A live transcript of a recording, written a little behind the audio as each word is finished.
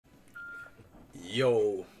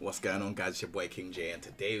Yo, what's going on, guys? It's your boy King J, and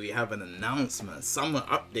today we have an announcement, summer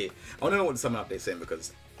update. I don't know what the summer update is saying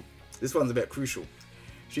because this one's a bit crucial.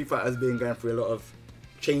 Street Fighter has been going through a lot of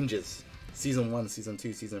changes. Season 1, Season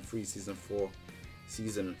 2, Season 3, Season 4,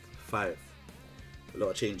 Season 5. A lot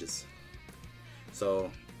of changes.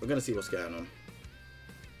 So, we're going to see what's going on.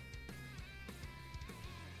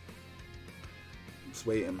 Just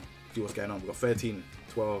waiting, see what's going on. We've got 13,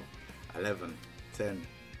 12, 11, 10,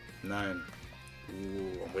 9.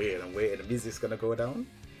 Ooh, I'm waiting. The music's gonna go down.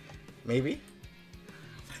 Maybe.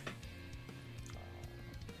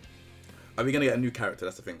 Are we gonna get a new character?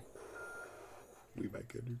 That's the thing. We might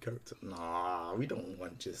get a new character. Nah, we don't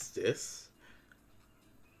want just this.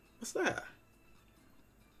 What's that?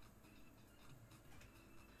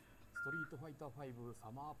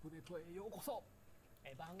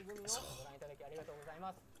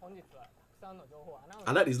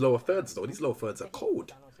 I like these lower thirds though. These lower thirds are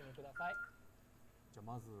cold. じゃあ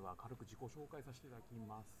まずは軽く自己紹介させていただき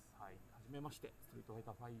ます。はい、はじめまして、ストリートファイ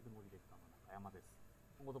ター5のディレクターの中山です。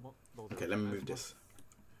今後ともどうぞ。Okay, let me move this.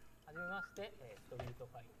 はじめまして、ストリート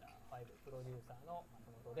ファイター5プロデューサーの松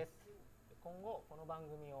本です。今後この番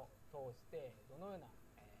組を通してどのような、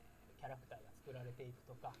キャラクターが作られていく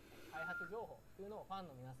とか、開発情報というのをファン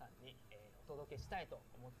の皆さんに、お届けしたいと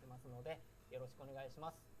思ってますので、よろしくお願いし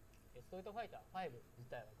ます。ストリートファイター5自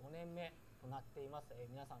体は5年目となっています。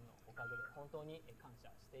皆さんのおかげで本当に感謝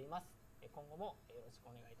しています。今後もよろしく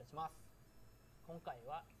お願いいたします。今回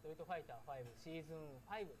はストリートファイター5シーズン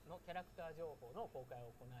5のキャラクター情報の公開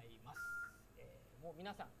を行います。もう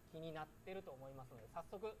皆さん気になっていると思いますので、早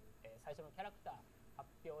速、最初のキャラクター発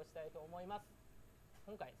表したいと思います。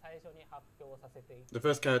今回最初に発表させていただき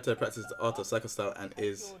ます。The first character practices the art of psycho style and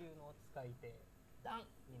is 恐竜の使い手ダン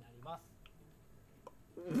になります。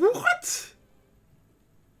What?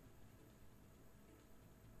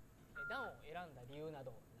 ダンを選んだ理由な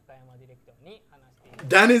ど中山ディレクターに話しています。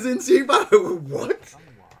Dan is in Street Fighter. What? ダ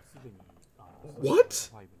ンはすでに What?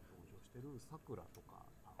 5に登場しているサクラとか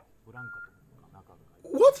ブランカとか中が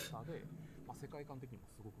入 What? ったので、世界観的にも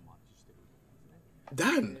すごくマッチしてるんですね。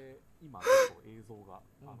 Dan? で今ちょっと映像が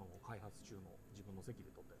開発中の自分の席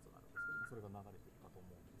で撮ったやつがあるんですけど、それが流れているかと思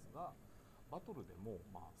うんですが、バトルでも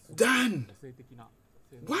すごく個性的な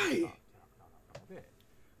Why? キャラクターだったので、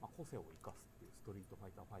個性を生かすっていうストリートファ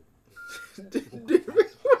イター5なんで、すごく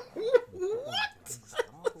いいんじゃな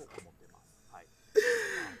いかなと思ってます。はい。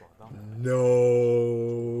あとはダンの No.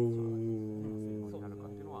 どうなる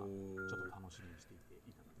かっていうのはちょっと楽しみにしていて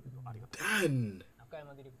いただけるとありがとう。Dan. 中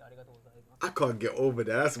山ディレクターありがとうございます。 I can't get over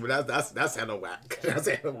that. That's hella whack.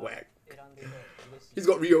 That's hella whack. He's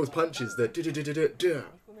got Ryo's punches. The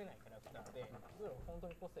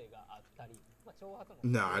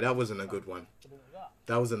Nah, that wasn't a good one.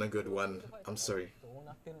 That wasn't a good one. I'm sorry.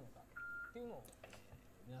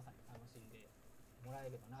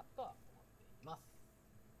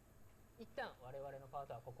 一旦我々のパー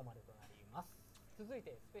トはここまでとなります。続い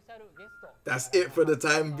てスペシャルゲスト。 That's it for the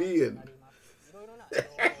time being. いろいろな情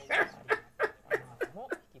報があります。この後も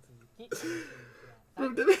引き続きお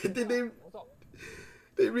楽しみください。どうぞ。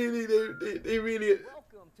They really.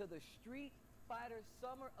 Welcome to the Street Fighter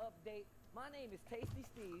Summer Update. My name is Tasty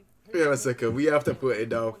Steve. Wait a second, we have to put it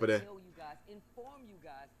down for them. Inform you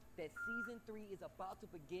guys that season 3 is about to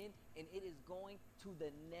begin and it is going to the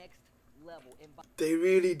next level. They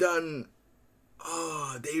really done.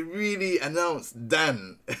 Oh, they really announced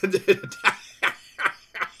Dan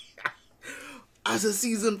as a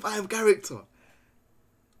season 5 character.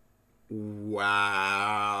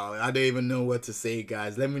 Wow, I don't even know what to say,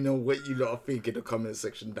 guys. Let me know what you lot think in the comment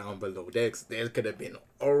section down below. There could have been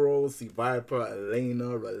Oro, C Viper,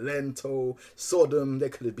 Elena, Rolento, Sodom. There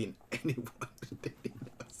could have been anyone.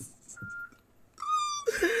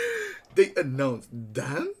 They announced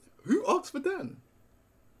Dan? Who asked for Dan?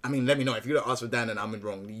 I mean, let me know. If you don't ask for Dan and I'm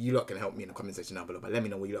wrong, you lot can help me in the comment section down below. But let me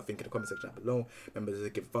know what you lot think in the comment section down below. Remember to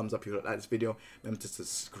give a thumbs up if you like this video. Remember to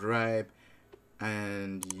subscribe.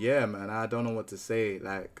 And yeah, man, I don't know what to say.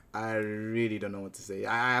 Like, I really don't know what to say.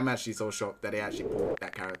 I'm actually so shocked that they actually brought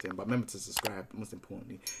that character in. But remember to subscribe, most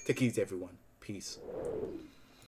importantly. Take it easy, everyone. Peace.